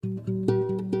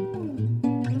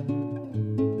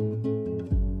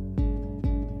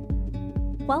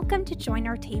Welcome to Join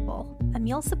Our Table, a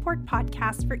meal support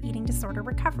podcast for eating disorder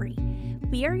recovery.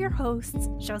 We are your hosts,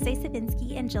 Jose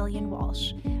Savinsky and Jillian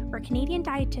Walsh. We're Canadian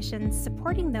dietitians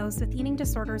supporting those with eating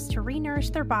disorders to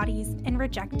re-nourish their bodies and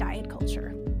reject diet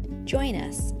culture. Join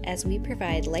us as we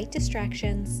provide light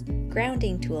distractions,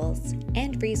 grounding tools,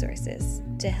 and resources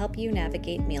to help you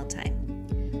navigate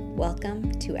mealtime.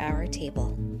 Welcome to our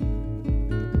table.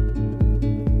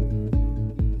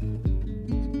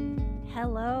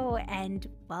 Hello and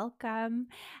welcome.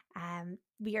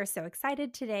 We are so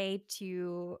excited today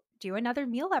to do another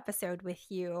meal episode with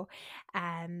you.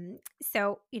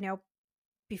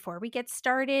 Before we get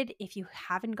started, if you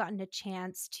haven't gotten a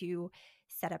chance to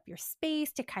set up your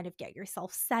space to kind of get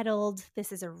yourself settled,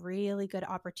 this is a really good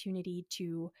opportunity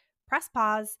to press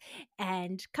pause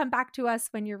and come back to us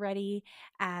when you're ready.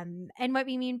 And what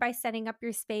we mean by setting up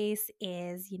your space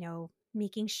is,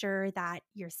 making sure that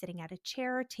you're sitting at a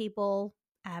chair or table,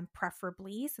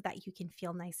 preferably so that you can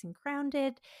feel nice and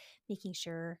grounded, making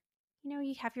sure,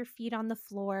 you have your feet on the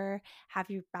floor, have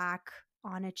your back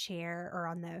on a chair or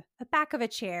on the back of a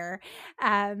chair,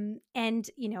 and,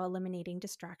 eliminating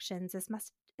distractions as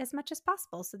much as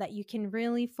possible so that you can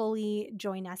really fully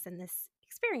join us in this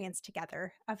experience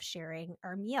together of sharing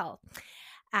our meal.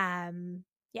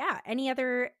 Any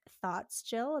other thoughts,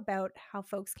 Jill, about how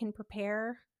folks can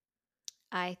prepare?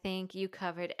 I think you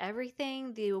covered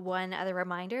everything. The one other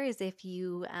reminder is if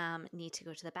you need to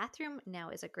go to the bathroom, now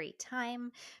is a great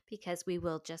time because we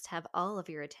will just have all of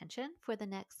your attention for the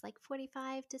next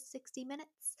 45 to 60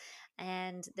 minutes.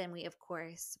 And then we, of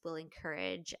course, will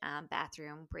encourage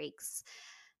bathroom breaks.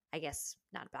 I guess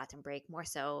not a bathroom break, more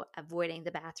so avoiding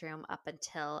the bathroom up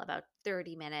until about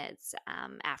 30 minutes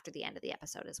after the end of the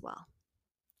episode as well.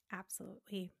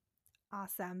 Absolutely.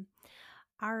 Awesome.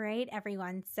 All right,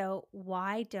 everyone. So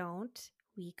why don't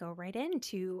we go right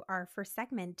into our first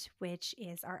segment, which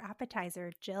is our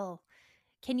appetizer. Jill,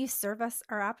 can you serve us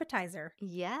our appetizer?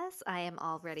 Yes, I am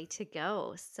all ready to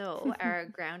go. So, our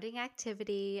grounding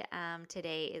activity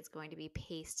today is going to be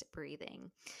paced breathing.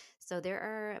 So, there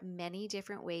are many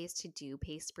different ways to do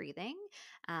paced breathing,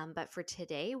 but for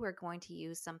today, we're going to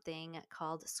use something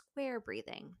called square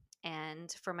breathing.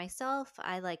 And for myself,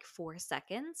 I like 4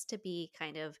 seconds to be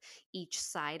kind of each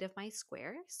side of my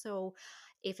square. So,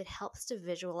 if it helps to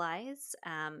visualize,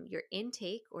 your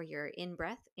intake or your in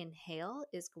breath, inhale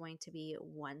is going to be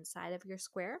one side of your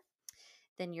square.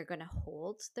 Then you're going to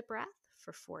hold the breath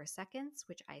for 4 seconds,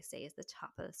 which I say is the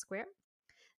top of the square.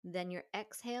 Then your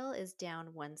exhale is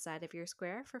down one side of your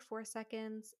square for 4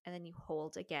 seconds, and then you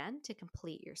hold again to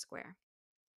complete your square.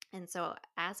 And so,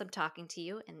 as I'm talking to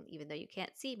you, and even though you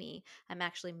can't see me, I'm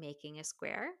actually making a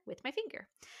square with my finger.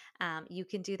 You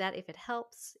can do that if it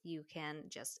helps. You can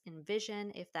just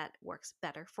envision if that works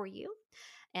better for you.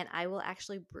 And I will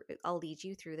actually, I'll lead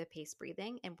you through the pace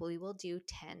breathing, and we will do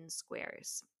 10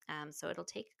 squares. So it'll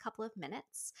take a couple of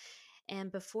minutes.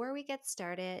 And before we get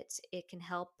started, it can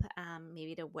help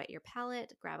maybe to wet your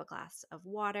palate, grab a glass of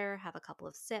water, have a couple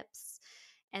of sips,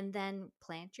 and then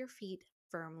plant your feet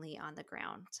firmly on the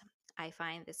ground. I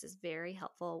find this is very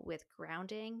helpful with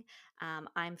grounding.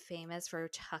 I'm famous for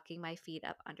tucking my feet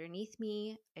up underneath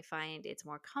me. I find it's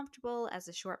more comfortable as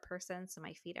a short person, so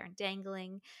my feet aren't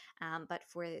dangling. But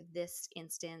for this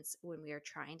instance, when we are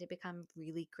trying to become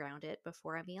really grounded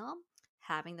before a meal,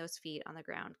 having those feet on the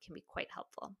ground can be quite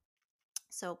helpful.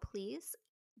 So please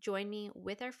join me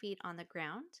with our feet on the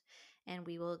ground, and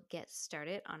we will get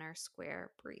started on our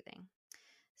square breathing.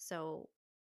 So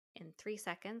in 3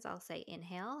 seconds, I'll say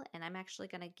inhale, and I'm actually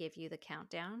going to give you the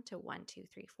countdown to 1, 2,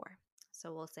 3, 4.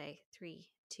 So we'll say 3,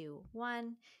 2,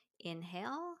 1,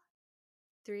 inhale,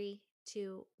 3,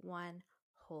 2, 1,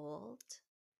 hold,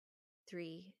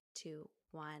 3, 2,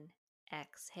 1,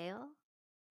 exhale,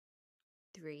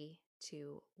 3,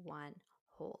 2, 1,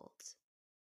 hold,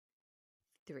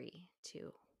 3,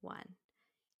 2, 1,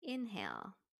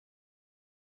 inhale,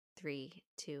 3,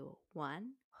 2,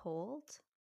 1, hold,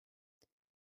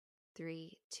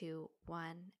 3, 2,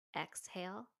 1,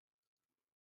 exhale,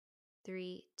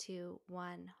 3, 2,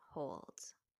 1, hold,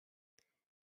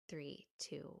 3,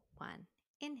 2, 1,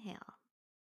 inhale,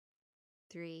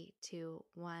 3, 2,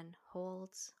 1,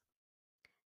 hold,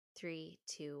 3,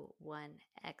 2, 1,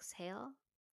 exhale,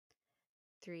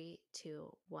 3,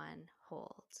 2, 1,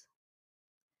 hold,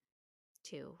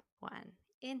 2, 1,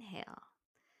 inhale,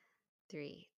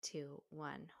 3, 2,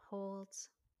 1, hold,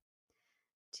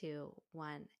 2,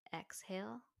 1,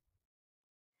 exhale,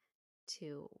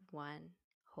 2, 1,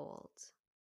 hold,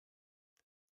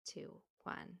 2,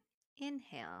 1,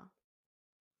 inhale,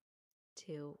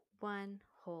 2, 1,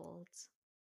 hold,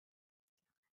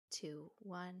 2,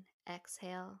 1,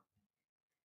 exhale,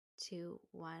 2,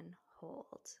 1,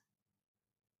 hold.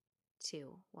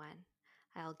 2, 1.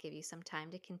 I'll give you some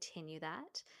time to continue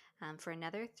that for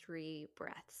another 3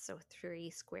 breaths. So 3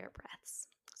 square breaths.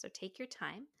 So take your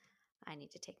time. I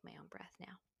need to take my own breath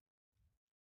now.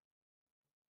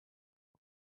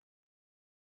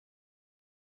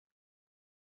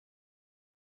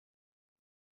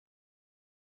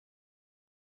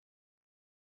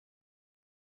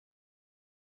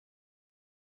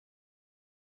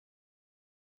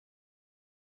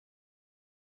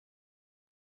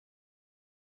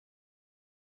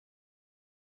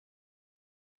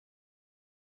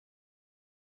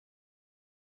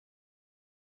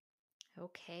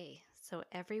 Okay, so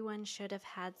everyone should have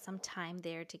had some time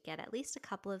there to get at least a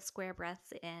couple of square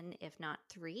breaths in, if not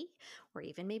 3, or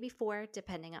even maybe 4,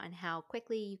 depending on how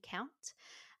quickly you count.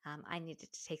 I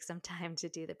needed to take some time to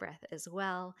do the breath as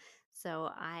well. So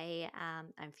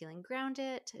I'm feeling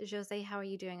grounded. Jose, how are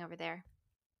you doing over there?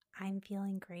 I'm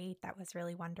feeling great. That was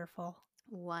really wonderful.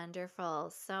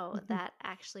 Wonderful. So that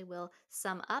actually will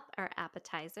sum up our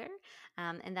appetizer.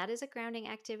 And that is a grounding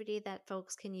activity that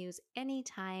folks can use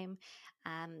anytime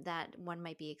that one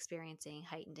might be experiencing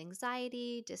heightened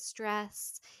anxiety,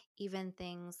 distress, even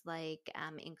things like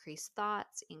increased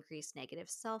thoughts, increased negative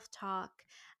self talk.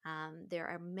 There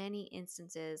are many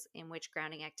instances in which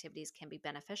grounding activities can be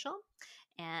beneficial,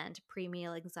 and pre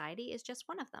meal anxiety is just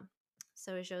one of them.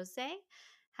 So, Jose,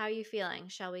 how are you feeling?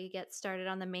 Shall we get started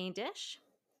on the main dish?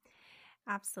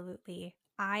 Absolutely.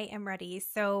 I am ready.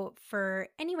 So, for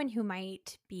anyone who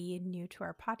might be new to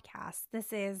our podcast,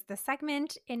 this is the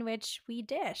segment in which we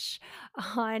dish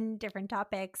on different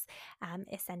topics,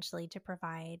 essentially to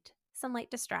provide some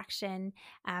light distraction.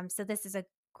 So, this is a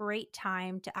great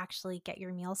time to actually get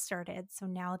your meal started. So,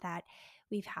 now that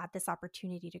we've had this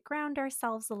opportunity to ground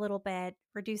ourselves a little bit,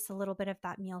 reduce a little bit of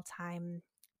that mealtime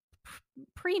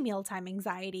pre-mealtime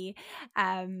anxiety,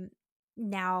 um,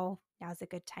 now's a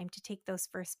good time to take those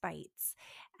first bites.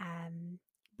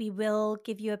 We will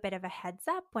give you a bit of a heads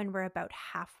up when we're about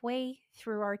halfway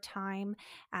through our time,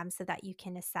 so that you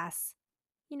can assess,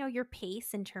 your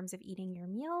pace in terms of eating your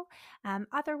meal.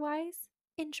 Otherwise,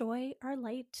 enjoy our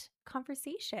light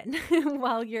conversation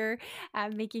while you're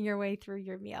making your way through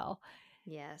your meal.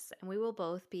 Yes, and we will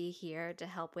both be here to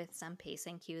help with some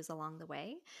pacing cues along the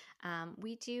way.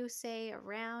 We do say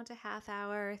around a half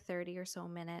hour, 30 or so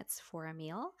minutes for a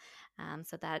meal.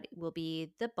 So that will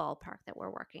be the ballpark that we're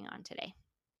working on today.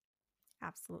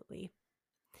 Absolutely.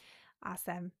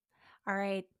 Awesome. All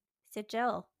right. So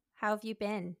Jill, how have you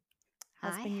been?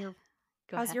 How's Hi, been your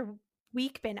go how's ahead. your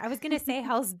week been? I was going to say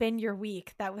how's been your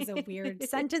week. That was a weird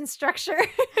sentence structure.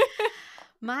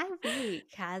 My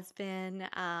week has been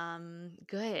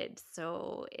good.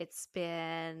 So it's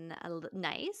been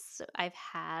nice. I've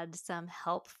had some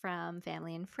help from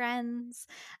family and friends.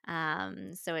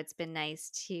 So it's been nice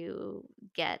to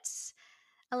get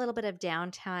a little bit of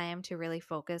downtime to really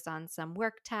focus on some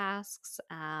work tasks.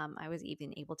 I was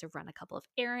even able to run a couple of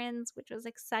errands, which was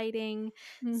exciting.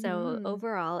 So Mhm.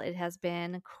 overall, it has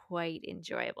been quite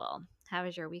enjoyable. How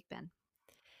has your week been?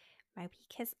 My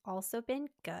week has also been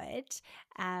good.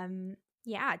 Um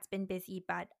yeah, it's been busy,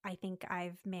 but I think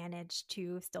I've managed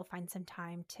to still find some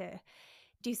time to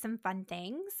do some fun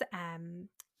things.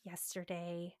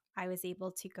 Yesterday, I was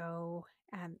able to go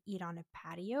eat on a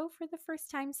patio for the first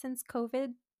time since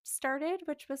COVID started,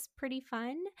 which was pretty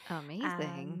fun.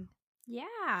 Amazing. Um,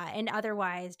 yeah, and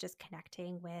otherwise, just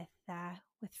connecting with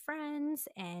friends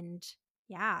and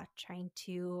yeah, trying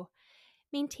to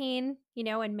maintain,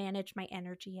 and manage my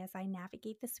energy as I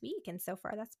navigate this week. And so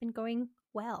far, that's been going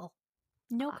well.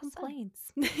 No Awesome.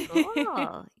 complaints.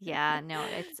 Cool. Yeah, no,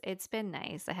 it's been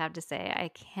nice. I have to say, I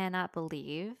cannot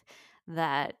believe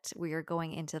that we are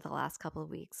going into the last couple of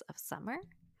weeks of summer.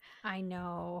 I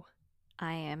know.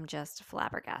 I am just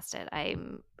flabbergasted. I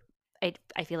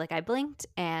feel like I blinked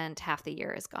and half the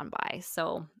year has gone by.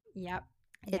 So Yep.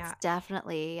 it's Yeah.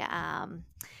 definitely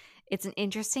it's an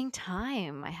interesting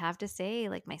time. I have to say,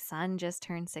 like my son just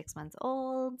turned 6 months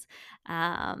old.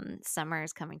 Summer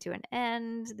is coming to an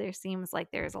end. There seems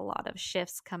like there's a lot of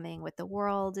shifts coming with the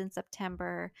world in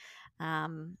September.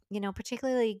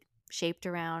 Particularly shaped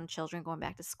around children going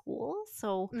back to school.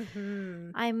 So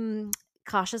Mhm. I'm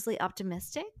cautiously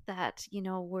optimistic that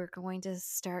we're going to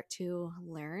start to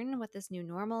learn what this new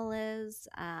normal is.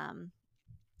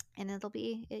 And it'll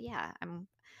be yeah,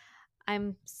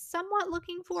 I'm somewhat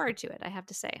looking forward to it, I have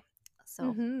to say.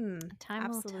 So Mhm. time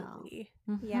will tell. Absolutely.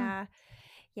 Hmm. Yeah.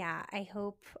 Yeah, I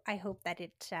hope that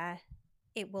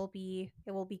it will be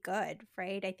good,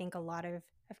 right? I think a lot of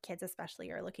kids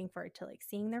especially are looking forward to like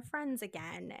seeing their friends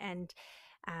again and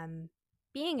um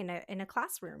being in a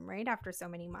classroom, right, after so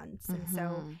many months. And so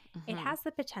Mm-hmm. it Mm-hmm. has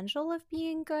the potential of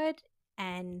being good.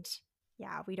 And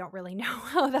yeah, we don't really know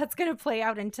how that's going to play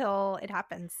out until it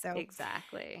happens. So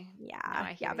Exactly. No, yeah,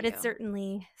 I yeah, hear but it's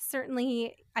you.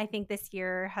 certainly I think this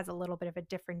year has a little bit of a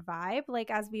different vibe, like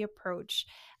as we approach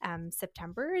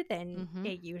September than Mm-hmm.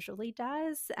 it usually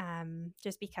does,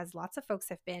 just because lots of folks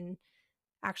have been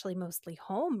actually mostly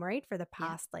home, right, for the Yeah.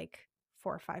 past like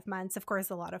 4 or 5 months. Of course,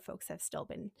 a lot of folks have still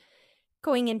been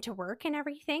going into work and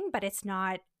everything, but it's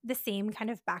not the same kind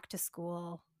of back to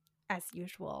school as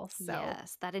usual. So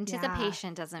Yes, that yeah,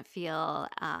 anticipation doesn't feel,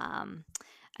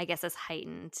 I guess, as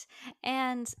heightened.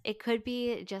 And it could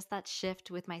be just that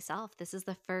shift with myself. This is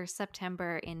the first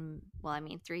September in, well, I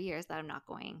mean, 3 years that I'm not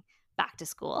going back to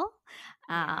school,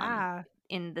 um, yeah,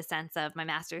 in the sense of my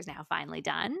master's now finally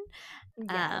done. yes,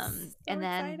 so And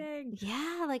then, exciting.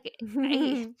 yeah, like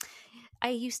I, I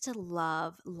used to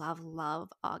love, love, love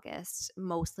August,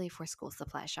 mostly for school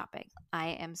supply shopping. I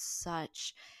am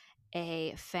such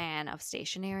a fan of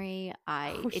stationery.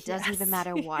 Oh, It doesn't even yes.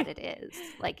 matter what it is.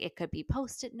 Like it could be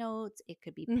post-it notes, it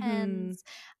could be Mhm. pens,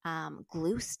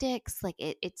 glue sticks. Like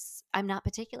it's I'm not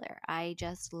particular. I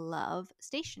just love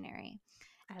stationery.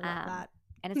 I love Um, that.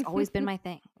 and it's always been my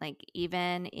thing. Like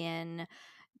even in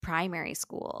primary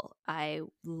school, I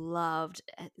loved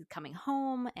coming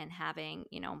home and having,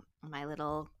 my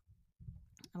little,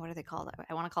 what do they call it?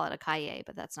 I want to call it a cahier,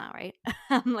 but that's not right.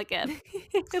 Like a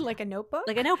Like a like a notebook?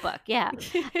 notebook, yeah.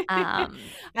 Um,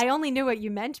 I only knew what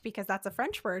you meant because that's a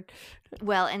French word.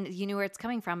 well, and you know where it's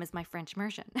coming from is my French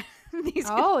immersion. These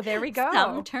are Oh, there we some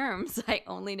go. terms I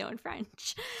only know in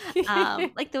French.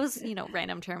 Like those,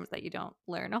 random terms that you don't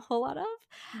learn a whole lot of.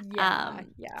 Yeah,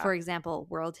 yeah. For example,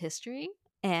 world history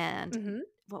and Mhm.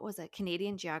 what was it?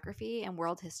 Canadian geography and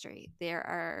world history. There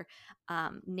are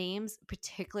names,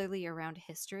 particularly around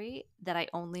history, that I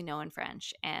only know in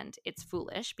French. And it's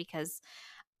foolish because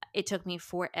it took me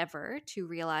forever to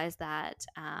realize that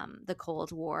the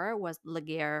Cold War was la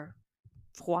guerre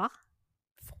froide.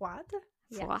 Froide?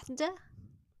 Yeah. Froide?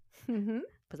 Mhm.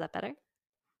 Was that better?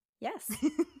 Yes.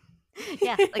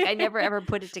 Yeah, like I never ever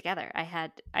put it together. I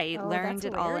Oh, that's learned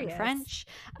it all in hilarious. French.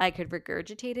 I could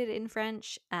regurgitate it in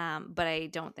French, but I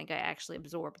don't think I actually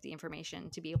absorbed the information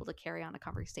to be able to carry on a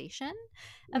conversation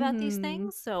about these Mhm.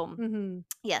 things. So Mhm.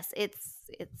 yes,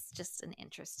 it's just an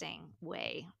interesting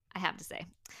way, I have to say.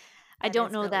 I That don't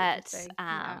is know really that. interesting.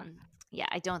 Yeah. Yeah,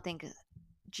 I don't think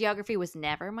geography was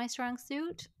never my strong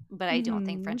suit, but I don't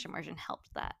think Mhm. French immersion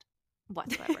helped that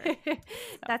whatsoever.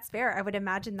 So. That's fair. I would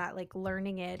imagine that like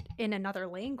learning it in another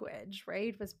language,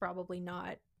 right, was probably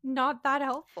not that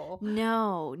helpful.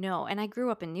 No, no. And I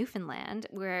grew up in Newfoundland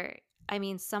where, I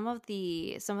mean, some of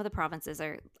the provinces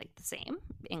are like the same,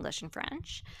 English and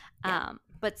French. Yep.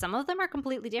 But some of them are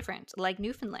completely different, like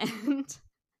Newfoundland.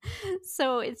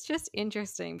 So it's just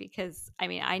interesting because I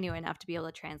mean, I knew enough to be able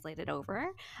to translate it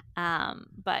over.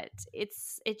 But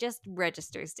it just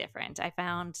registers different. I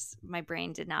found my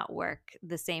brain did not work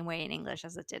the same way in English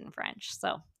as it did in French.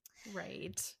 So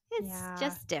Right. it's Yeah,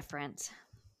 just different.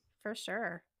 for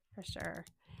sure. For sure.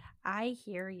 I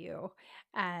hear you.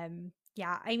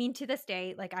 Yeah, I mean to this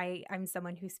day, like I'm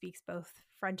someone who speaks both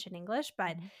French and English,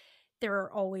 but Mhm. there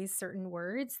are always certain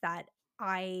words that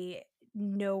I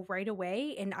know right away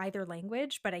in either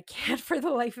language, but I can't for the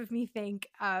life of me think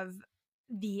of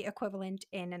the equivalent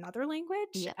in another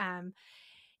language. Yep.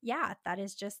 Yeah, that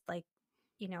is just like,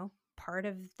 part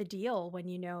of the deal when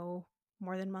you know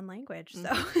more than one language. So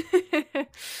Mhm.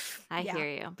 I yeah. hear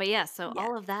you. But yeah, so Yeah.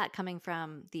 all of that coming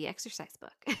from the exercise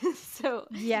book. So,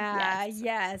 Yeah, yes,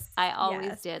 yes. I always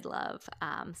Yes. did love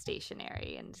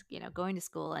stationery and, going to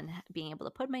school and being able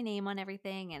to put my name on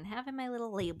everything and having my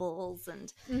little labels.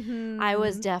 And I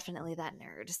was Mhm. definitely that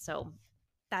nerd. So,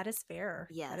 That is fair.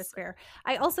 That is yes. fair.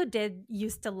 I also did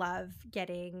used to love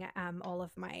getting all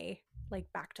of my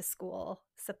like back to school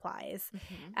supplies.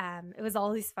 Hmm. It was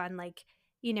always fun, like,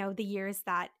 the years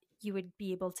that you would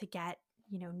be able to get,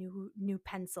 new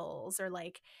pencils or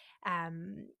like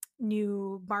um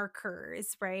new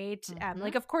markers, right? Hmm.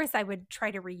 Like of course I would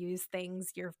try to reuse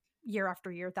things year after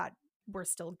year that were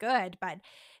still good, but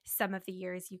some of the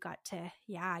years you got to,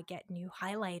 yeah, get new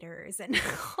highlighters and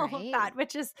all of Right. that,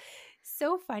 which is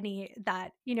so funny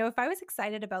that, if I was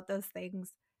excited about those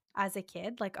things as a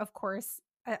kid, like, of course,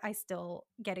 I still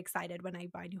get excited when I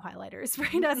buy new highlighters,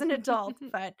 right, as an adult.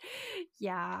 But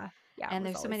yeah, yeah, it And was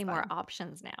there's so always many more fun.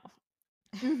 options now.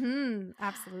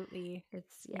 Absolutely. Yeah,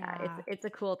 Yeah, it's a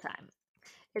cool time.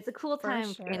 It's a cool for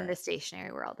time in the sure.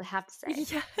 stationary world, I have to say.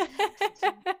 Yeah.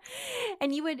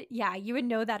 And you would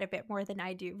know that a bit more than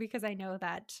I do because I know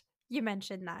that you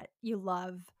mentioned that you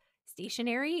love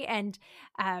stationery. And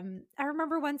I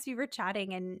remember once we were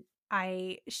chatting and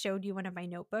I showed you one of my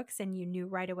notebooks and you knew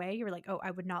right away. You were like, oh, I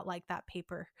would not like that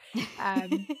paper.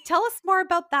 Tell us more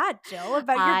about that, Jill,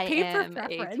 about your I paper am a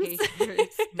preference. paper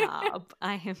snob.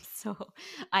 I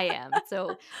am.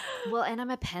 So, well, and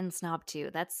I'm a pen snob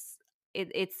too.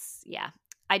 Yeah.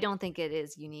 I don't think it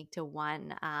is unique to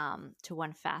one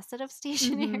facet of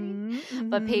stationery, Mm-hmm,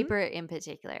 but mm-hmm. paper in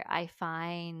particular. I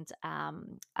find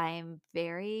I'm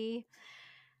very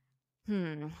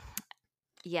hmm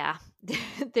yeah,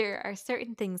 there are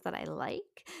certain things that I like.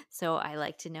 So I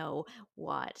like to know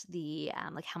what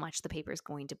like how much the paper is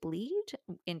going to bleed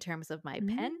in terms of my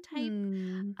pen type.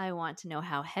 Mm. I want to know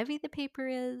how heavy the paper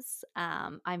is.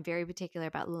 I'm very particular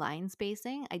about line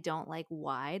spacing. I don't like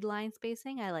wide line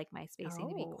spacing. I like my spacing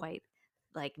to be Oh, quite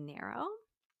like narrow.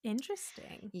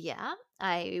 interesting. Yeah,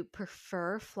 I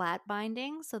prefer flat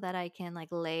binding so that I can like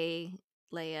lay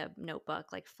a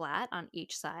notebook like flat on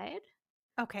each side.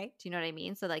 Okay. Do you know what I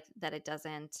mean? So like that it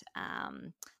doesn't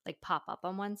like pop up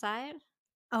on one side.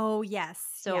 Oh, yes.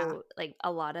 Yeah. So like a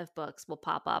lot of books will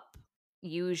pop up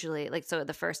usually like so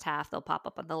the first half they'll pop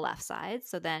up on the left side.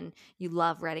 So then you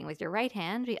love writing with your right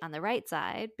hand on the right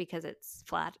side because it's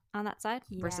flat on that side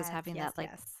versus Yes, having yes, that like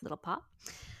yes. little pop.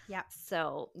 Yeah.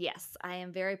 So, yes, I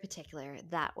am very particular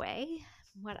that way.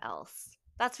 What else?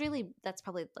 That's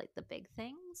probably like the big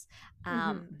things.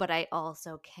 Mm-hmm. But I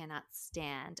also cannot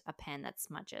stand a pen that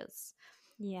smudges.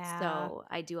 Yeah. So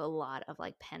I do a lot of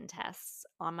like pen tests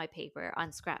on my paper,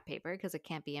 on scrap paper, because it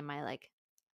can't be in my like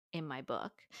in my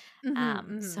book.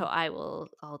 Mm-hmm, So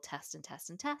mm-hmm. I'll test and test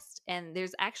and test. And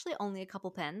there's actually only a couple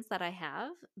pens that I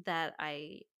have that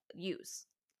I use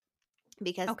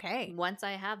because Okay. once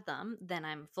I have them, then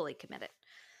I'm fully committed.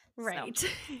 So, Right.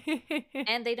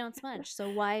 and they don't smudge. So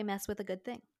why mess with a good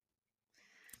thing?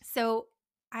 So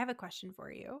I have a question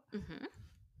for you. Hmm.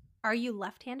 Are you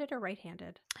left-handed or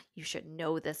right-handed? You should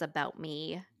know this about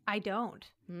me. I don't.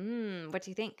 What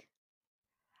do you think?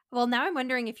 Well, now I'm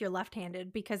wondering if you're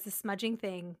left-handed because the smudging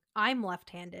thing, I'm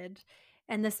left-handed,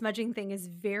 and the smudging thing is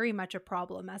very much a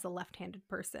problem as a left-handed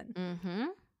person. Hmm.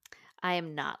 I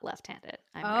am not left-handed.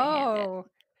 I'm right-handed. Oh.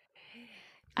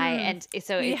 I Hmm. and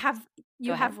so You it's have Go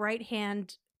you ahead. have right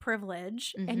hand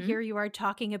privilege, and Hmm. here you are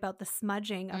talking about the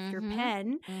smudging of your Hmm.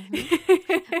 pen.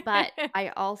 Hmm. But I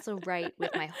also write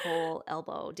with my whole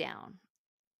elbow down.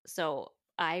 So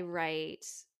I write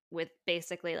with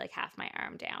basically like half my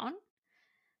arm down.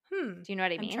 Hmm. Do you know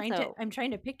what I I'm mean? trying to I'm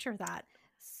trying to picture that.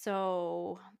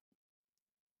 So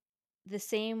the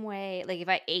same way, like if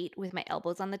I ate with my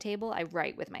elbows on the table, I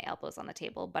write with my elbows on the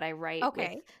table, but I write with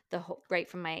Okay. the whole right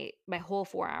from my whole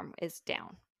forearm is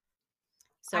down.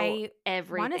 So I want to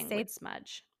everything say would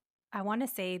smudge. I want to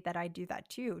say that I do that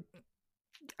too.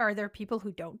 Are there people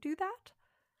who don't do that?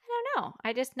 I don't know.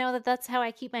 I just know that that's how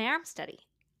I keep my arm steady.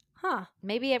 Huh.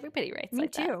 Maybe everybody writes Me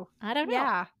like that. too. I don't know.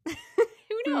 Yeah.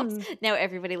 Who knows? Hmm. Now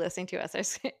everybody listening to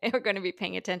us are going to be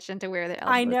paying attention to where their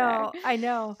I elbows are. know. I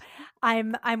know.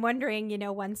 I'm wondering,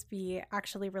 once we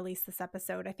actually release this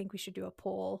episode, I think we should do a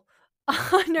poll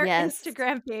on our Yes.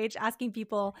 Instagram page asking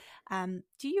people,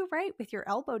 do you write with your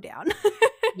elbow down?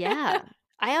 Yeah.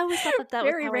 I always thought that that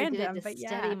was Very how I did it random, to but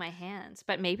steady yeah. my hands,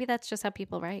 but maybe that's just how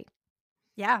people write.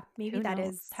 Yeah, maybe Who that is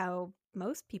knows? how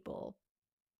most people,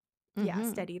 yeah,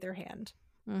 Mhm. steady their hand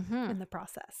Mhm. in the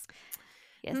process.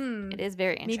 Yes, Hmm. it is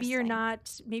very interesting.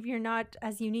 Maybe you're not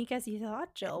as unique as you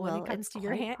thought, Jill, when it Well, it's comes to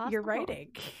your quite your possible.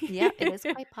 writing. Yeah, it is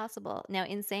quite possible. Now,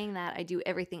 in saying that, I do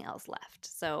everything else left.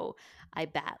 So I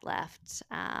bat left,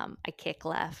 I kick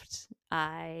left,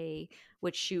 I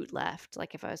would shoot left,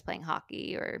 like if I was playing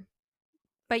hockey or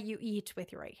But you eat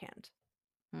with your right hand.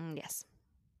 yes,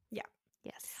 Yeah.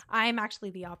 yes. I'm actually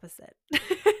the opposite.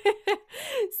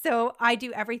 So I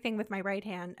do everything with my right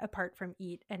hand apart from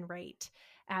eat and write.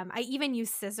 I even use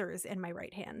scissors in my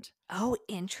right hand. Oh,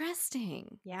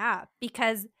 interesting. Yeah,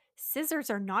 because scissors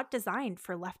are not designed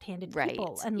for left-handed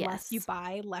people Right. unless you Yes.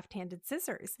 buy left-handed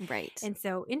scissors. Right. And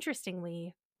so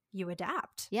interestingly, you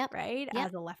adapt, Yep. right? Yep.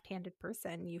 As a left-handed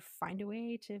person, you find a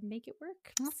way to make it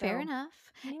work. Well, fair So,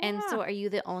 enough. And yeah, so, are you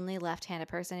the only left-handed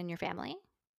person in your family?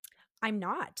 I'm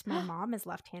not. My mom is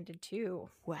left-handed too.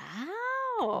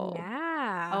 Wow.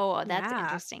 Yeah. Oh, that's Yeah.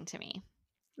 interesting to me.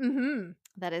 Mhm.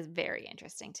 That is very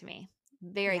interesting to me.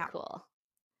 Very Yeah. cool.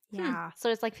 Yeah. So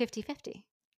it's like 50-50.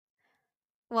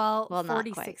 Well, Well, not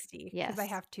quite. 40-60 because I Yes.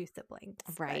 have two siblings,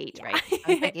 but Right, yeah. right. I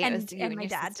was thinking it was you And and my your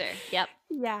dad. sister. Yep.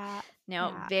 Yeah. No,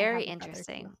 Yeah, I very have a brother too.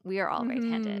 interesting. We are all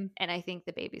right-handed, Mhm. and I think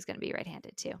the baby's gonna be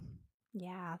right-handed too.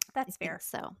 Yeah, I that's think fair.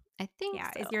 so. I think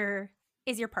Yeah. so.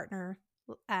 Is your partner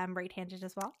right-handed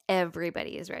as well?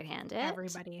 Everybody is right-handed.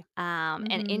 Everybody. And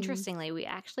Mhm. interestingly, we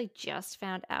actually just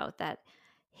found out that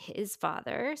his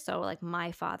father, so like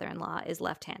my father-in-law, is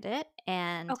left-handed,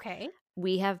 and Okay.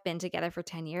 we have been together for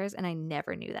 10 years, and I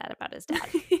never knew that about his dad.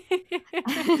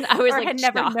 And I was Or like had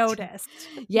never shocked. noticed.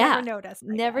 Never Yeah, noticed, I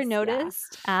never guess. Yeah.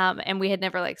 noticed. And we had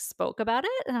never like spoke about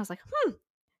it, and I was like,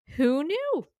 who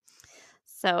knew?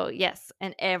 So yes,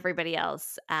 and everybody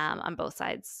else on both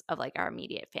sides of like our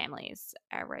immediate families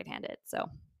are right-handed. So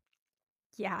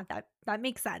Yeah, that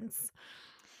makes sense.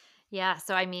 yeah,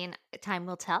 so I mean, time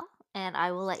will tell, and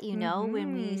I will let you know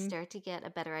when we Mhm. start to get a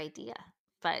better idea.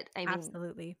 But I mean,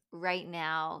 Absolutely. right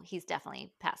now, he's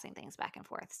definitely passing things back and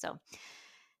forth. So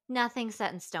nothing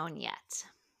set in stone yet.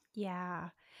 Yeah.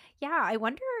 Yeah, I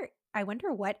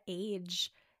wonder what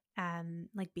age,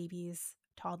 like, babies,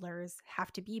 toddlers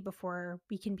have to be before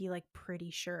we can be, like,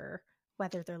 pretty sure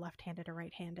whether they're left-handed or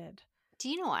right-handed. Do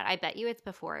you know what? I bet you it's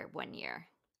before 1 year.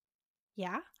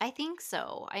 Yeah? I think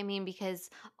so. I mean, because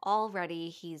already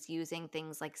he's using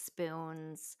things like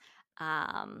spoons,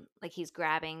 like he's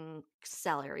grabbing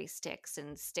celery sticks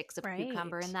and sticks of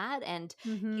cucumber and Right. that. And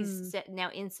Mhm. now,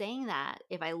 in saying that,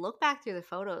 if I look back through the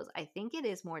photos, I think it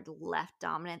is more left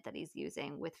dominant that he's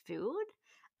using with food.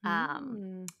 Um,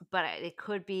 Mm. but it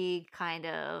could be kind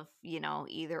of,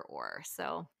 either or.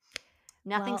 So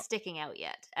nothing Well, sticking out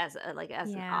yet as as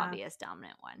an yeah. obvious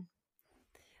dominant one.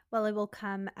 Well, it will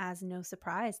come as no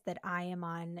surprise that I am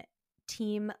on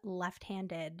team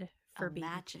left-handed for baby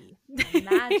Imagine. P.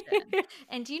 Imagine.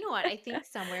 And do you know what? I think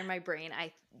somewhere in my brain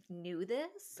I knew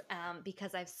this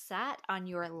because I've sat on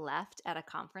your left at a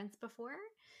conference before.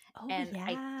 Oh, And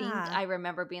I think yeah. I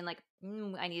remember being like,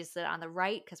 I need to sit on the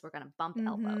right because we're going to bump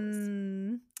elbows.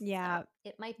 Mhm. So Yeah.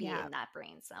 it might be Yeah. in that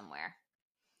brain somewhere.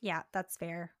 Yeah, that's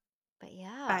fair. But But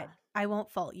yeah. I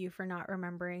won't fault you for not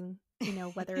remembering,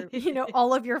 whether,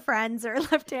 all of your friends are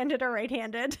left-handed or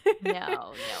right-handed. No,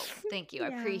 no. Thank you. I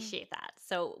Yeah. appreciate that.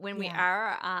 So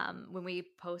Yeah. when we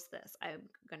post this, I'm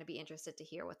going to be interested to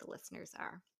hear what the listeners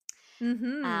are.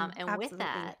 Mhm. And with Absolutely.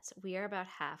 that, we are about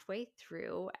halfway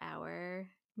through our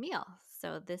meal.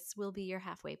 So this will be your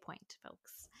halfway point,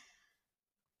 folks.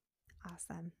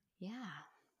 Awesome. Yeah.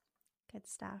 Good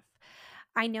stuff.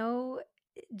 I know,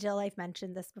 Jill, I've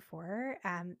mentioned this before.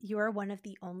 You are one of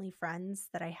the only friends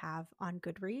that I have on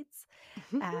Goodreads.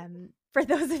 For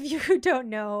those of you who don't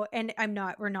know, and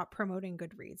we're not promoting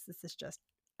Goodreads. This is just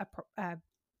a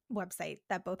website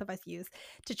that both of us use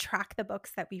to track the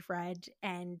books that we've read,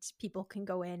 and people can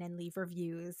go in and leave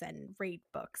reviews and rate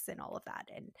books and all of that.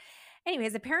 And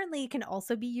anyways, apparently it can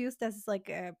also be used as like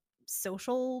a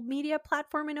social media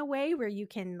platform in a way where you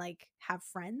can like have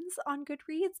friends on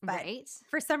Goodreads, but Right.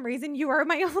 for some reason you are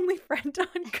my only friend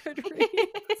on Goodreads.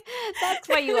 That's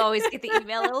why you always get the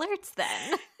email alerts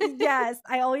then. Yes,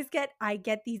 I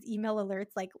get these email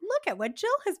alerts like, "Look at what Jill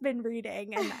has been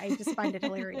reading," and I just find it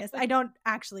hilarious. I don't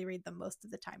actually read them most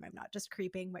of the time. I'm not just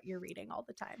creeping what you're reading all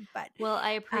the time, but, Well,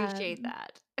 I appreciate um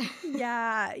that.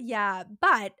 yeah, yeah,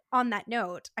 but on that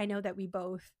note, I know that we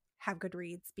both have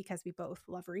Goodreads because we both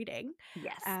love reading.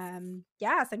 Yes.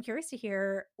 Yeah, so I'm curious to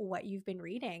hear what you've been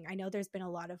reading. I know there's been a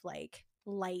lot of, like,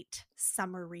 light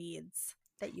summer reads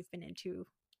that you've been into.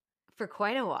 For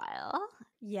quite a while.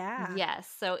 Yeah. Yes.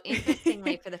 So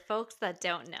interestingly, for the folks that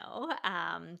don't know,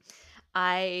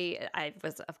 I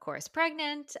was of course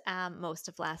pregnant most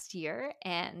of last year,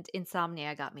 and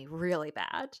insomnia got me really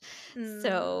bad.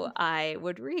 So Mm. I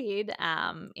would read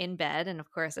in bed, and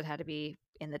of course it had to be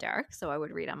in the dark. So I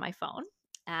would read on my phone.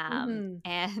 Mhm.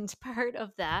 And part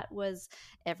of that was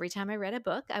every time I read a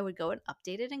book, I would go and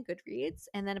update it in Goodreads.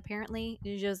 And then apparently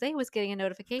Jose was getting a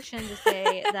notification to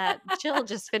say that Jill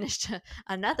just finished yet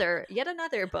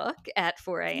another book at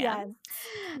 4 a.m.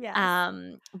 Yes.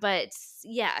 Yes. But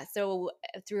yeah, so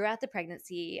throughout the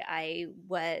pregnancy, I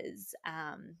was,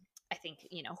 I think,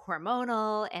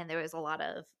 hormonal, and there was a lot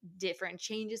of different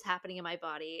changes happening in my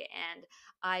body, and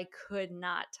I could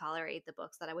not tolerate the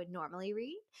books that I would normally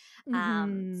read.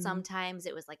 Mhm. Sometimes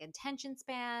it was like attention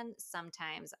span.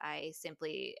 Sometimes I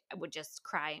simply would just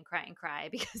cry and cry and cry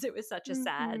because it was such a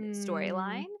sad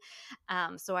storyline.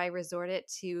 Mhm. So I resorted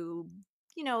to,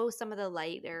 some of the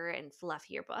lighter and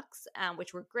fluffier books,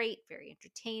 which were great, very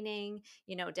entertaining,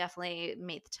 definitely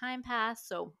made the time pass.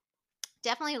 So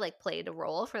definitely like played a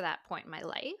role for that point in my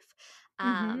life.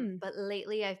 Mhm. But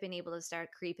lately I've been able to start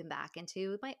creeping back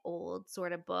into my old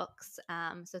sort of books.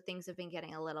 So things have been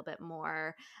getting a little bit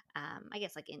more, I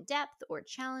guess, like in depth or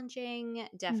challenging.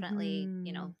 Definitely, Mhm.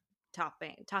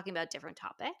 talking about different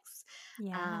topics.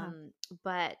 Yeah. Um,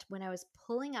 but when I was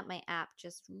pulling up my app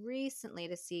just recently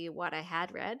to see what I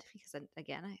had read, because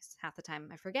again, half the time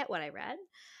I forget what I read.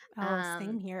 Oh,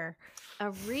 same Um, here.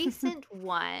 a recent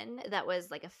one that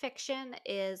was like a fiction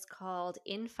is called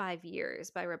In 5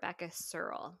 Years by Rebecca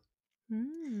Searle.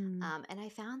 Mm. And I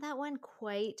found that one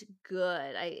quite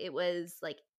good. It was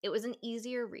an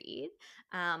easier read,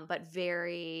 but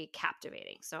very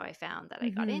captivating. So I found that I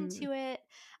got Mhm. into it.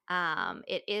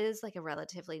 It is like a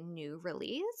relatively new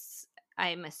release.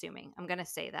 I'm assuming I'm gonna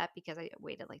say that because I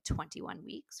waited like 21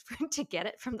 weeks to get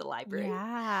it from the library.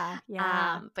 Yeah,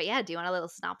 yeah. But yeah, do you want a little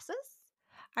synopsis?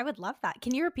 I would love that.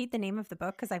 Can you repeat the name of the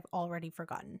book? Because I've already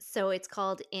forgotten. So it's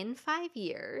called In 5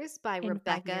 Years by In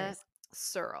 5 Rebecca years.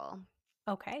 Searle.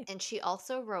 Okay. And she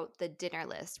also wrote The Dinner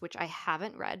List, which I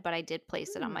haven't read, but I did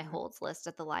place it on my Hmm. holds list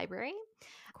at the library.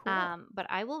 Cool. But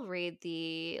I will read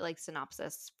the like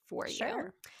synopsis for you.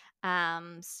 Sure.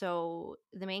 So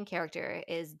the main character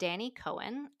is Danny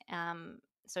Cohen.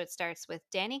 So it starts with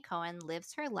Danny Cohen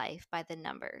lives her life by the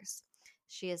numbers.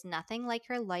 She is nothing like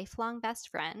her lifelong best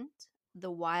friend,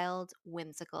 the wild,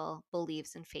 whimsical,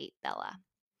 believes in fate Bella.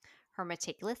 Her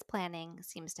meticulous planning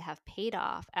seems to have paid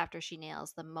off after she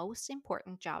nails the most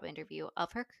important job interview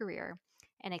of her career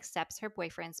and accepts her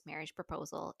boyfriend's marriage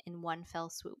proposal in one fell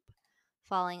swoop,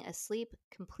 falling asleep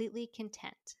completely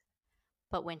content.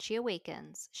 But when she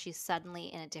awakens, she's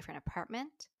suddenly in a different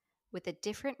apartment, with a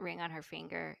different ring on her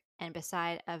finger, and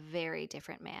beside a very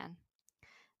different man.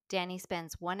 Danny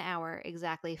spends 1 hour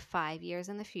exactly 5 years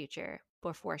in the future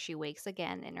before she wakes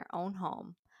again in her own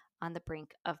home on the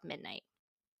brink of midnight,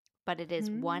 but it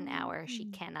is 1 hour she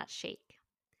Hmm. cannot shake.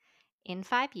 In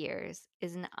 5 years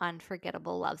is an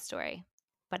unforgettable love story,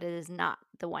 but it is not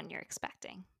the one you're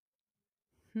expecting.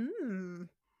 Hmm.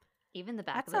 Even the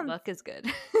back That of the sounds, book is good.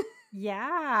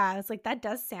 yeah. It's like that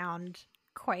does sound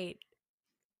quite,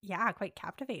 yeah, quite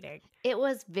captivating. It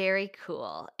was very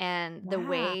cool, and Yeah. the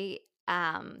way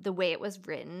it was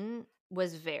written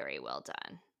was very well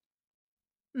done.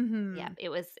 Yeah, Hmm. it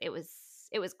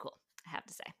was cool, I have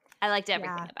to say. I liked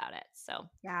everything Yeah. about it. So,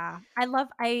 Yeah.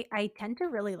 I tend to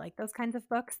really like those kinds of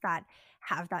books that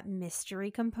have that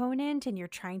mystery component and you're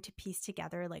trying to piece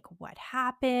together like what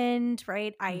happened,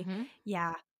 right? mhm.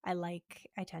 Yeah,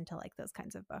 I tend to like those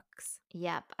kinds of books.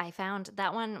 Yep, I found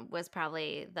that one was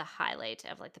probably the highlight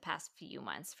of like the past few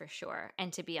months for sure.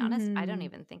 And to be honest, I don't Mhm.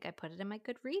 even think I put it in my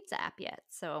Goodreads app yet.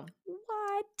 So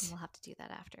What? we'll have to do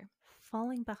that after.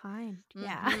 Falling behind.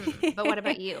 Yeah. But what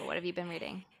about you? What have you been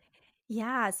reading?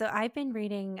 Yeah, so I've been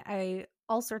reading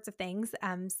all sorts of things.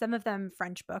 Some of them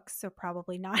French books, so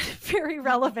probably not very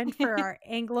relevant for our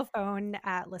Anglophone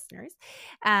listeners.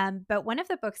 But one of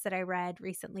the books that I read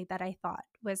recently that I thought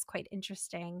was quite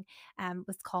interesting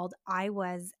was called "I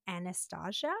Was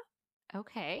Anastasia,"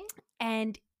 Okay.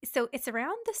 and so it's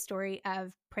around the story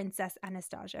of Princess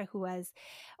Anastasia,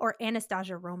 or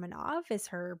Anastasia Romanov is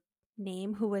her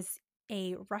name, who was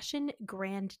a Russian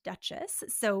Grand Duchess.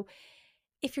 So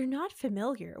if you're not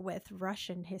familiar with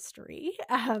Russian history,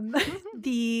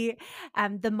 the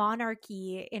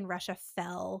monarchy in Russia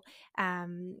fell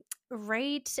um,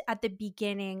 right at the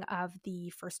beginning of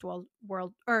the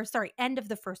end of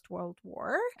the First World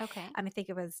War. Okay. I think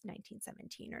it was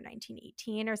 1917 or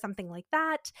 1918 or something like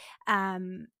that.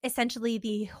 Essentially,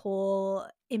 the whole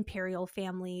imperial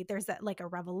family. There's like a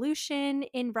revolution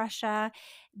in Russia.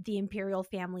 The imperial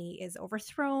family is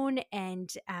overthrown,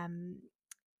 and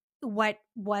what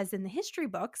was in the history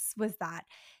books was that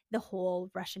the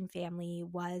whole Russian family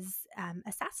was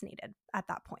assassinated at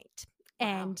that point,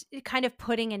 Wow. and it kind of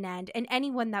putting an end. And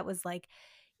anyone that was like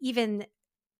even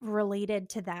related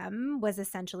to them was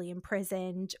essentially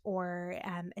imprisoned or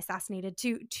assassinated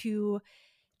to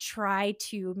try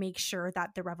to make sure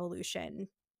that the revolution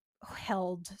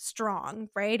held strong,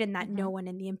 right? And that no hmm one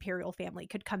in the imperial family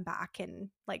could come back and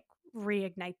like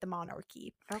reignite the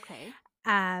monarchy. Okay.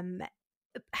 Um,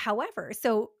 However,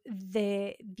 so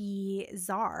the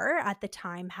czar at the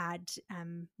time had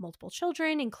multiple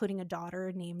children, including a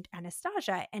daughter named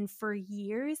Anastasia, and for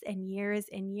years and years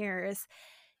and years,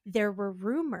 there were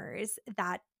rumors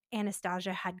that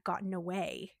Anastasia had gotten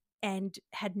away and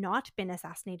had not been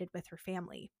assassinated with her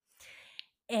family.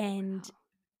 And Wow.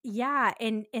 yeah,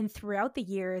 and throughout the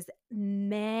years,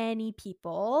 many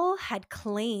people had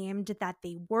claimed that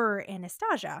they were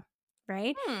Anastasia,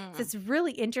 right? So Hmm. it's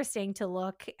really interesting to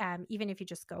look, even if you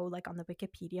just go like on the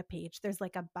Wikipedia page, there's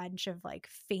like a bunch of like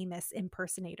famous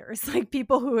impersonators, like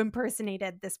people who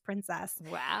impersonated this princess.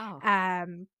 Wow.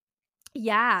 Um,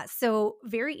 Yeah, so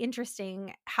very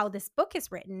interesting how this book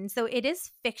is written. So it is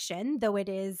fiction, though it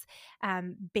is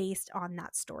based on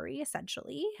that story,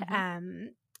 essentially. Hmm.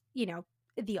 You know,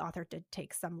 the author did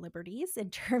take some liberties in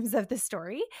terms of the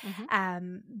story,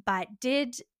 Hmm. but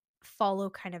did follow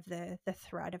kind of the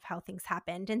thread of how things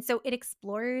happened. And so it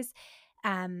explores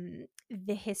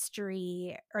the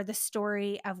history or the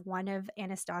story of one of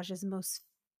Anastasia's most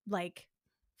like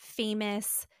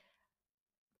famous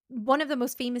one of the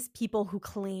most famous people who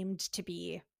claimed to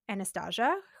be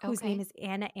Anastasia, whose name Okay. is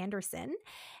Anna Anderson.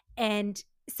 And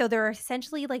so there are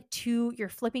essentially like two, you're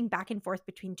flipping back and forth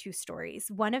between two stories.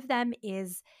 One of them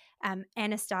is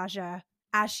Anastasia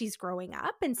as she's growing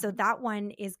up. And so Hmm. that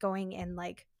one is going in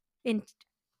like, in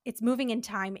it's moving in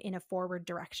time in a forward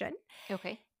direction.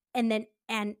 Okay. And then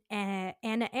Anna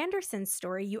Anderson's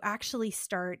story, you actually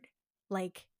start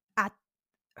like at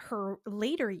her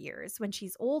later years when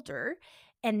she's older,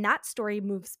 and that story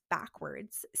moves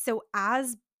backwards. So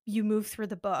as you move through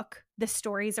the book, the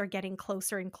stories are getting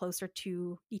closer and closer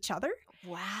to each other.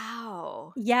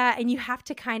 Wow. Yeah, and you have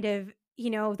to kind of,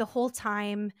 the whole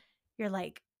time you're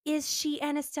like, is she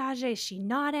Anastasia? Is she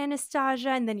not Anastasia?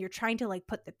 And then you're trying to like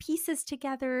put the pieces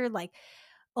together, like,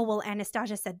 oh, well,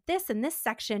 Anastasia said this in this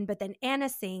section, but then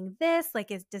Anna's saying this.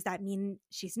 Like, does that mean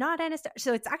she's not Anastasia?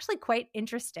 So it's actually quite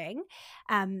interesting,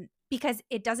 because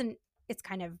it's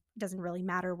kind of doesn't really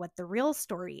matter what the real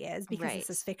story is because this Right.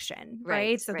 is fiction, Right.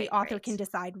 right? So the Right. author Right. can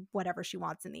decide whatever she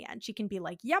wants in the end. She can be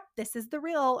like, yep, this is the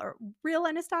real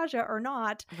Anastasia or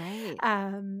not. Right.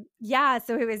 Yeah,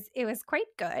 so it was quite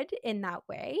good in that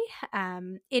way.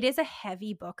 It is a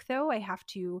heavy book though. I have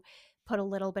to put a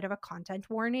little bit of a content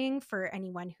warning for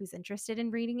anyone who's interested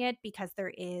in reading it because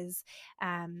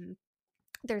um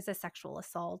there's a sexual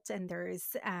assault and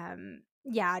there's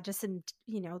yeah, just some,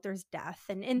 there's death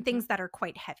and Hmm. things that are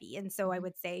quite heavy. And so I Hmm.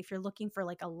 would say if you're looking for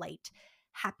like a light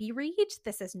happy read,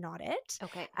 this is not it.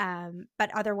 Okay.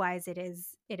 But otherwise it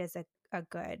is a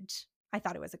good, I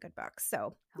thought it was a good book.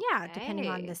 So yeah, depending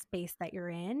on the Okay. space that you're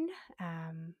in.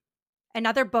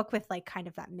 Another book with like kind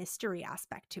of that mystery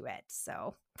aspect to it.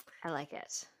 So I like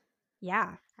it.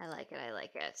 yeah. I like it. I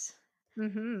like it.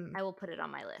 Mhm. I will put it on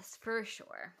my list for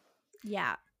sure.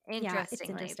 Yeah. Yeah, it's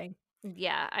Interestingly, interesting.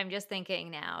 yeah, I'm just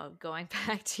thinking now, going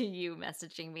back to you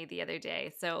messaging me the other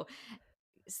day. So,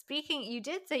 speaking, you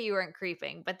did say you weren't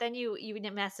creeping, but then you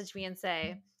messaged me and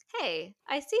say, "Hey,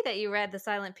 I see that you read The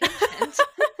Silent Patient."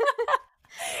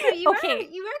 So Okay,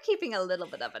 you are keeping a little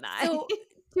bit of an eye. so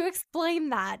to explain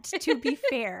that, to be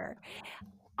fair,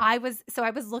 I was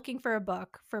looking for a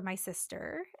book for my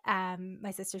sister's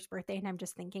birthday, and I'm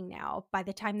just thinking now, by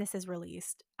the time this is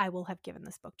released, I will have given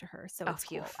this book to her, so Oh, it's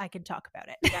phew. cool. I can talk about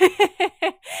Yeah.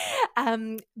 it.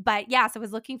 But yeah, so I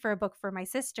was looking for a book for my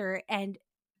sister, and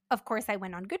of course, I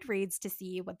went on Goodreads to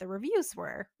see what the reviews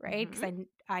were, right? Hmm. Because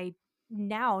I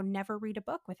now never read a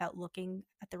book without looking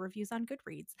at the reviews on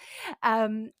Goodreads.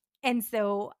 Um, and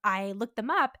so I looked them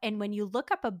up, and when I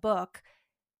look up a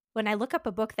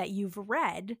book that you've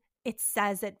read, it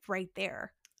says it right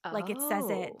there. Like it says Oh,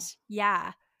 it.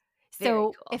 Yeah. very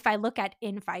So cool. if I look at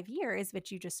in 5 years,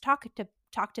 which you just talked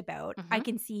about, I Hmm.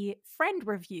 can see friend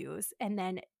reviews, and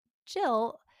then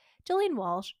Jillian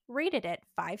Walsh rated it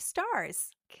 5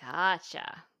 stars.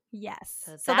 Gotcha. Yes.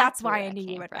 So So that's that's where why I that knew you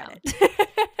came had read from.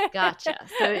 it. Gotcha.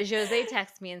 So Jose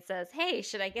texts me and says, "Hey,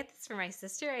 should I get this for my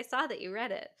sister? I saw that you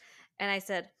read it." And I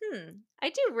said, I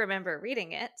do remember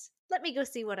reading it. Let me go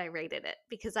see what I rated it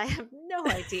because I have no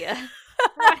idea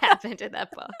what happened in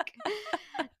that book."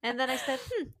 And then I said,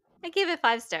 I gave it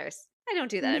 5 stars. I don't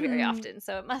do that very Mhm. often,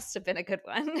 so it must have been a good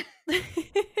one.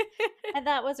 And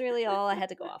that was really all I had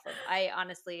to go off of. I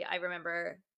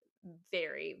remember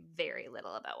very, very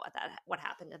little about what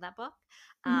happened in that book.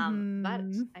 But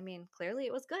Mhm. I mean, clearly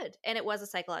it was good, and it was a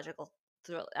psychological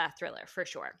thriller for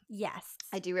sure. Yes.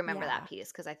 I do remember that Yeah.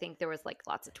 piece because I think there was like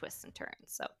lots of twists and turns,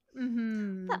 so that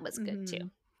Mhm. was good too.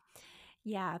 Mhm.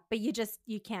 Yeah, but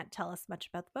you can't tell us much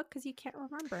about the book because you can't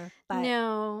remember, but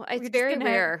No, it's we're just very gonna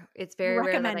rare. It's very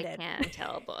rare that I recommend it. can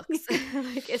tell books,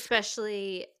 like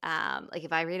especially like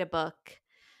if I read a book,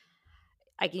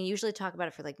 I can usually talk about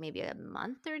it for like maybe a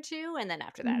month or two. And then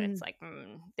after that, it's Mhm. like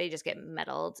they just get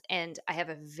muddled. And I have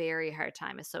a very hard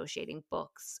time associating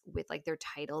books with like their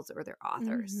titles or their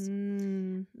authors.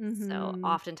 Mhm. So Mhm.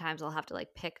 oftentimes I'll have to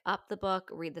like pick up the book,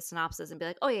 read the synopsis, and be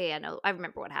like, oh, yeah, yeah, no, I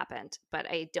remember what happened. But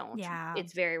I don't. Yeah.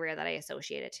 It's very rare that I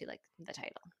associate it to like the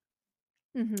title.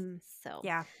 Mhm. So,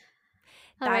 Yeah.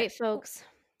 all That right, folks.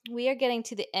 We are getting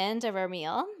to the end of our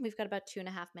meal. We've got about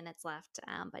 2.5 minutes left,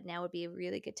 but now would be a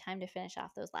really good time to finish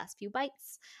off those last few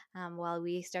bites while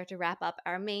we start to wrap up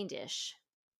our main dish.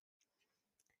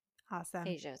 awesome.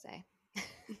 Hey, Jose.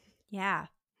 Yeah.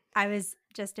 I was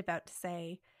just about to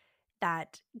say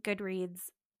that Goodreads,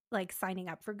 like signing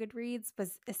up for Goodreads,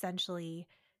 was essentially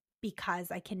because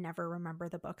I can never remember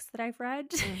the books that I've read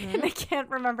and Mm-hmm. I can't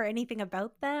remember anything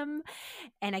about them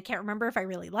and I can't remember if I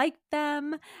really liked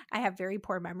them. I have very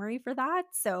poor memory for that.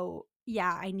 So,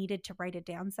 yeah, I needed to write it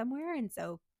down somewhere. And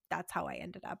so that's how I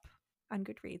ended up on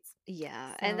Goodreads.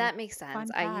 Yeah, and So, that makes sense. fun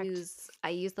I fact. use I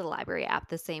use the library app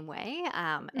the same way.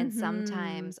 And Mhm.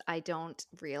 sometimes I don't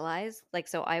realize, like,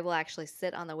 so I will actually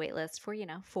sit on the wait list for,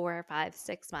 4 or 5,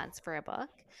 6 months for a book.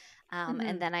 And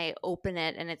Mhm. then I open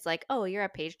it and it's like, oh, you're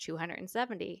at page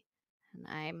 270. And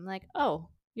I'm like, oh,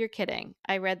 you're kidding.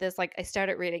 I read this, like, I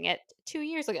started reading it 2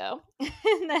 years ago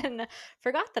and then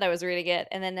forgot that I was reading it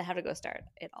and then had to go start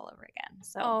it all over again.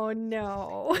 So Oh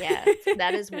no. yes,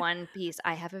 that is one piece.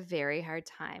 I have a very hard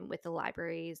time with the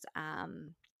libraries.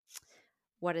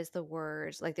 What is the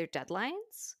word? Like their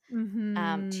deadlines.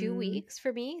 2 Mhm. weeks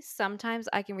for me. Sometimes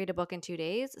I can read a book in 2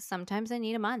 days. Sometimes I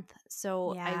need a month.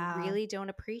 So I Yeah. really don't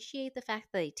appreciate the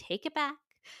fact that they take it back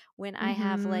when I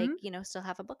have, like, Mhm. still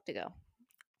have a book to go.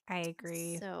 I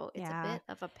agree. So it's a Yeah. bit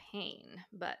of a pain,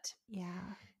 but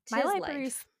Yeah. My 'tis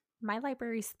library's life. my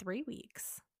library's 3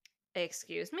 weeks.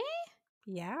 Excuse me?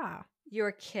 Yeah.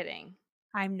 You're kidding.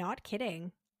 I'm not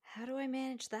kidding. How do I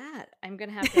manage that? I'm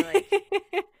gonna have to, like,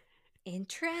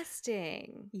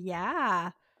 interesting.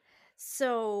 Yeah.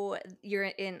 So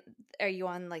are you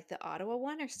on, like, the Ottawa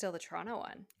one or still the Toronto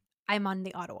one? I'm on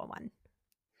the Ottawa one.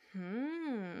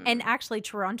 And Hmm. actually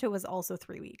Toronto was also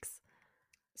 3 weeks.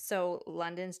 So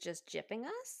London's just gypping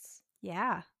us?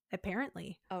 Yeah,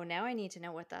 apparently. Oh, now I need to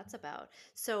know what that's about.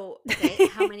 So, okay,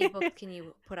 how many books can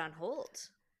you put on hold?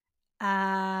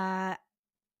 Uh,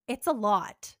 it's a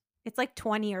lot. It's like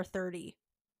 20 or 30,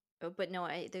 Oh, but no,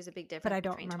 there's a big but difference I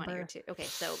don't between 20 or remember. 2. Okay,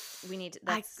 so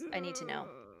I I need to know.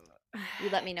 You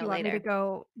let me know You want me to later.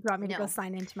 go you want me to go No.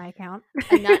 sign into my account?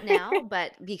 Not now,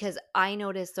 but because I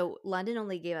noticed, so London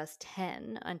only gave us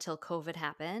 10 until COVID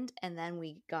happened, and then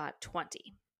we got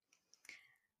 20.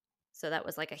 So that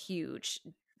was like a huge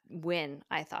win,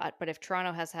 I thought. But if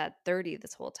Toronto has had 30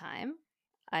 this whole time,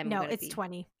 I'm No, going to it's be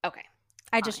 20. okay.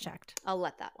 I just Fine. checked. I'll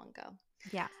let that one go.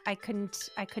 Yeah, I couldn't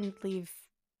leave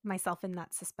myself in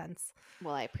that suspense.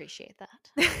 Well, I appreciate that.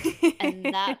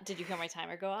 And did you hear my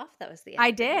timer go off? That was the end I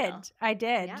of the reel. did. I Yeah.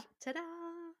 did. Ta da.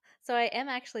 So I am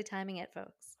actually timing it,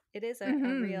 folks. It is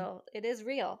Mhm. it is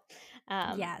real.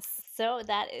 Um, Yes. so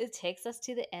that takes us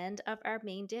to the end of our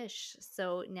main dish.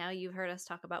 So now you've heard us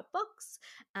talk about books.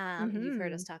 You've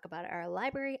heard us Mhm. talk about our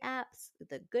library apps,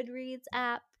 the Goodreads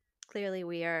app. Clearly,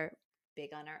 we are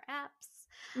big on our apps.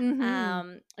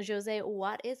 Mhm. Jose,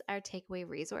 what is our takeaway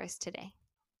resource today?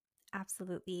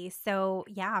 Absolutely. So,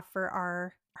 yeah, for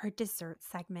our dessert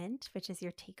segment, which is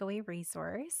your takeaway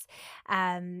resource,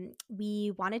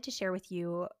 we wanted to share with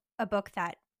you a book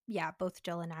that, yeah, both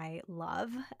Jill and I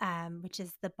love, which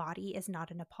is The Body Is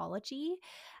Not an Apology,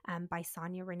 by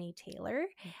Sonia Renee Taylor.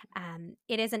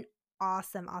 It is an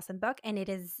awesome, awesome book, and it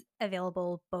is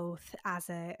available both as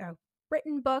a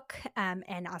written book, and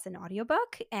as an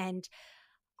audiobook. And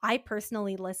I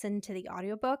personally listened to the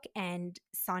audiobook, and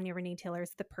Sonia Renee Taylor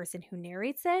is the person who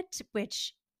narrates it,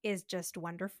 which is just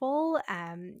wonderful.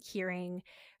 Hearing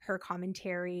her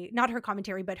commentary, not her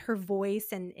commentary, but her voice,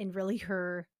 and really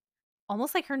her,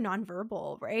 almost like her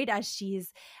nonverbal, right? As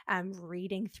she's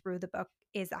reading through the book,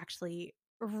 is actually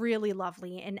really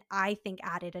lovely. And I think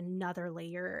added another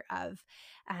layer of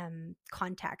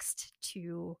context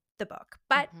to the book.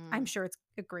 But I'm Hmm. sure it's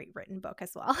a great written book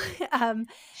as well.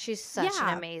 She's such an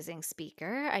Yeah. amazing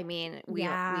speaker. I mean,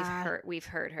 Yeah. we've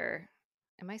heard her.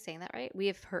 Am I saying that right? We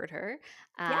have heard her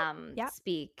Yep, yep.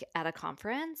 speak at a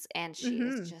conference, and she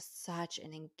is Mhm. just such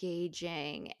an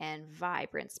engaging and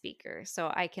vibrant speaker.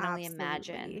 So I can only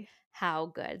imagine Absolutely. how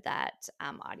good that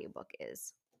audiobook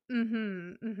is.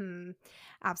 Mhm, mhm.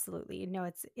 Absolutely. No,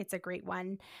 it's a great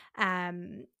one.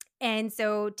 Um, and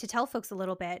so to tell folks a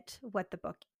little bit what the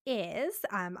book is,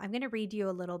 I'm going to read you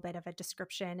a little bit of a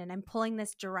description, and I'm pulling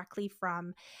this directly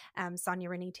from Sonia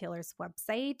Renee Taylor's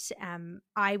website.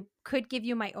 I could give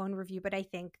you my own review, but I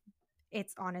think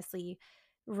it's honestly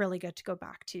really good to go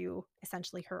back to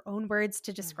essentially her own words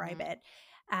to describe Hmm. it.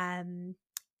 Um,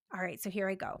 All right, so here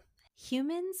I go.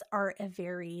 Humans are a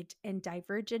varied and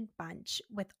divergent bunch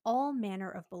with all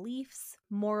manner of beliefs,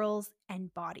 morals,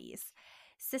 and bodies.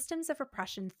 Systems of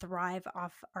oppression thrive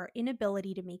off our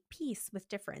inability to make peace with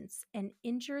difference and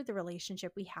injure the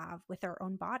relationship we have with our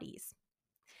own bodies.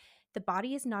 The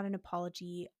Body Is Not an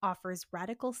Apology offers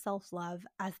radical self love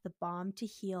as the balm to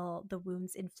heal the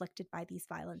wounds inflicted by these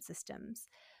violent systems.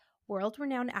 World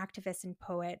renowned activist and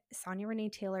poet Sonia Renee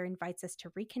Taylor invites us to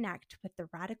reconnect with the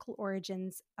radical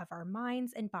origins of our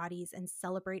minds and bodies and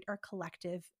celebrate our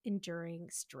collective enduring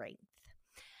strength.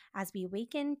 As we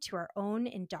awaken to our own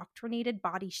indoctrinated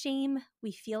body shame,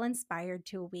 we feel inspired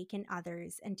to awaken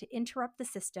others and to interrupt the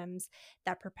systems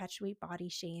that perpetuate body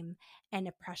shame and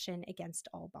oppression against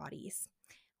all bodies.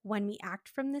 When we act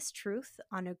from this truth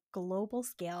on a global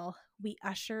scale, we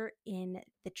usher in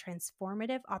the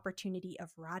transformative opportunity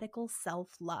of radical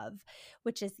self love,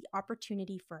 which is the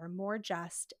opportunity for a more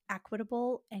just,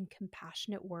 equitable, and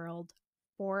compassionate world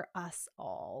for us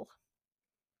all.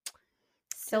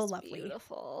 So Just lovely.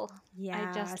 beautiful. I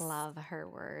just Yes, love her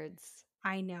words.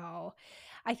 I know.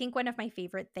 I think one of my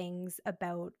favorite things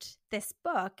about this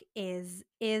book is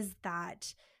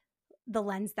that the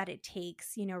lens that it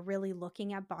takes, really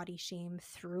looking at body shame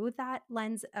through that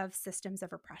lens of systems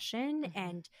of oppression Hmm.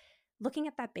 and looking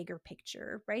at that bigger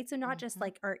picture, right? So, not just Hmm.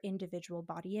 like our individual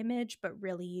body image, but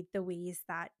really the ways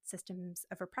that systems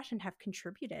of oppression have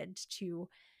contributed to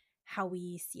how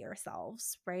we see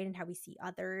ourselves, right? And how we see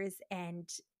others. And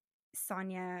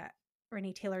Sonia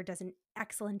Renee Taylor does an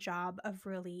excellent job of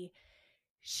really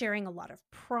sharing a lot of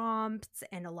prompts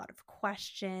and a lot of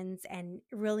questions and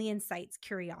really incites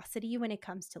curiosity when it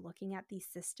comes to looking at these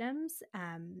systems.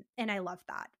 And I love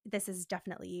that. This is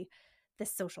definitely the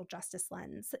social justice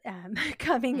lens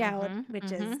coming out, Hmm.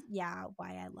 which is, Hmm. yeah,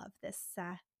 why I love this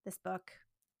book.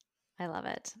 I love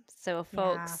it. So, Yeah.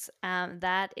 folks,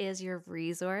 that is your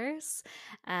resource.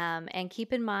 And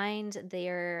keep in mind,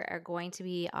 there are going to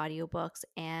be audiobooks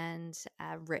and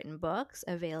written books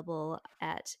available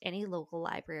at any local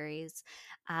libraries.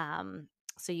 Um,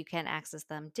 so, you can access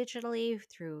them digitally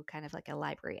through kind of like a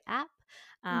library app,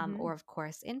 Hmm. or, of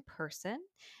course, in person.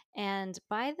 And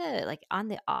by the like on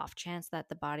the off chance that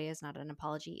The Body Is Not an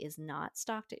Apology is not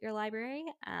stocked at your library,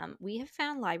 we have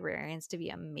found librarians to be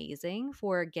amazing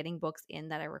for getting books in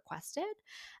that are requested.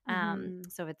 Hmm.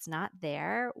 So if it's not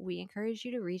there, we encourage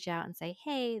you to reach out and say,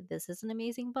 hey, this is an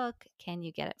amazing book. Can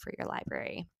you get it for your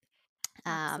library?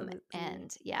 Absolutely.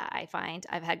 And yeah, I find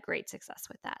I've had great success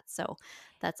with that. So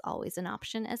that's always an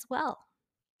option as well.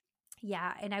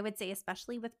 Yeah, and I would say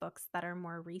especially with books that are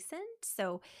more recent.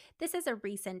 So this is a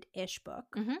recent-ish book.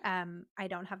 Hmm. I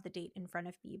don't have the date in front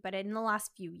of me, but in the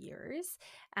last few years,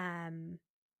 um,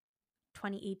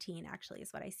 2018 actually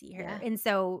is what I see here. Yeah, And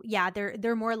so yeah,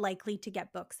 they're more likely to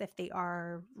get books if they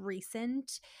are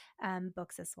recent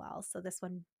books as well. So this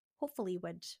one hopefully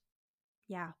would,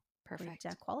 yeah, would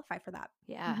perfect. qualify for that.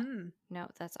 Yeah, Hmm. no,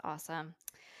 that's awesome.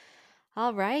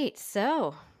 All right.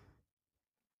 So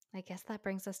I guess that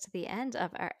brings us to the end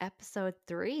of our episode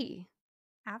 3.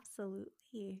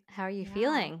 Absolutely. How are you Yeah.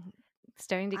 feeling?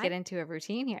 Starting to get I'm into a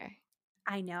routine here.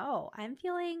 I know. I'm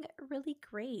feeling really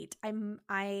great. I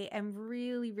am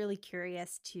really really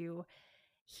curious to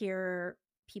hear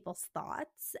people's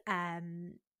thoughts.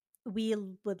 We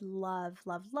would love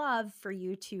love love for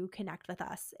you to connect with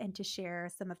us and to share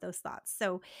some of those thoughts.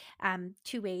 So,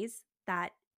 two ways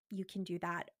that you can do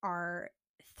that are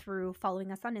through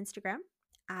following us on Instagram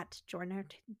at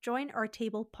join our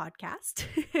table podcast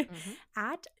Hmm.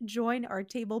 at join our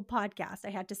table podcast. I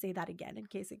had to say that again in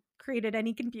case it created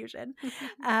any confusion.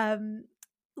 um,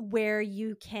 where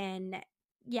you can,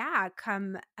 yeah,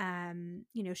 come,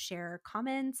 share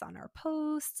comments on our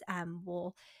posts.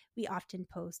 We often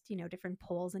post, different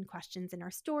polls and questions in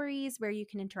our stories where you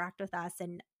can interact with us.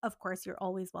 And of course, you're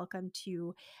always welcome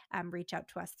to reach out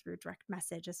to us through direct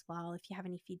message as well if you have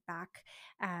any feedback.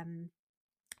 Um,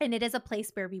 and it is a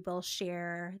place where we will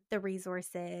share the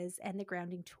resources and the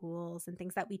grounding tools and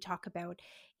things that we talk about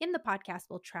in the podcast.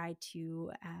 We'll try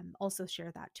to also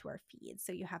share that to our feed.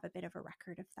 So you have a bit of a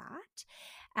record of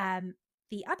that.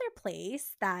 The other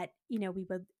place that, we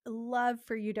would love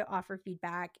for you to offer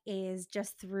feedback is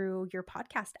just through your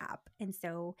podcast app. And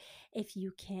so if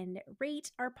you can rate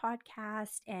our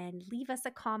podcast and leave us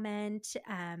a comment,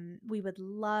 we would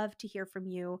love to hear from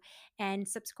you, and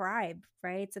subscribe,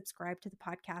 right? Subscribe to the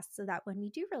podcast so that when we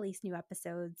do release new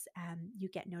episodes, you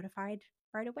get notified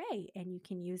right away and you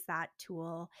can use that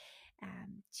tool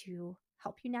to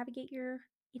help you navigate your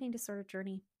eating disorder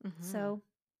journey. Hmm. So,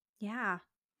 yeah,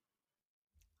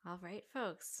 All right,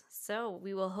 folks. So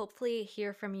we will hopefully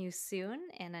hear from you soon.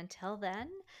 And until then,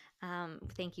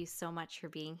 thank you so much for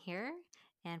being here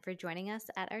and for joining us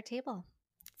at our table.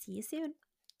 see you soon.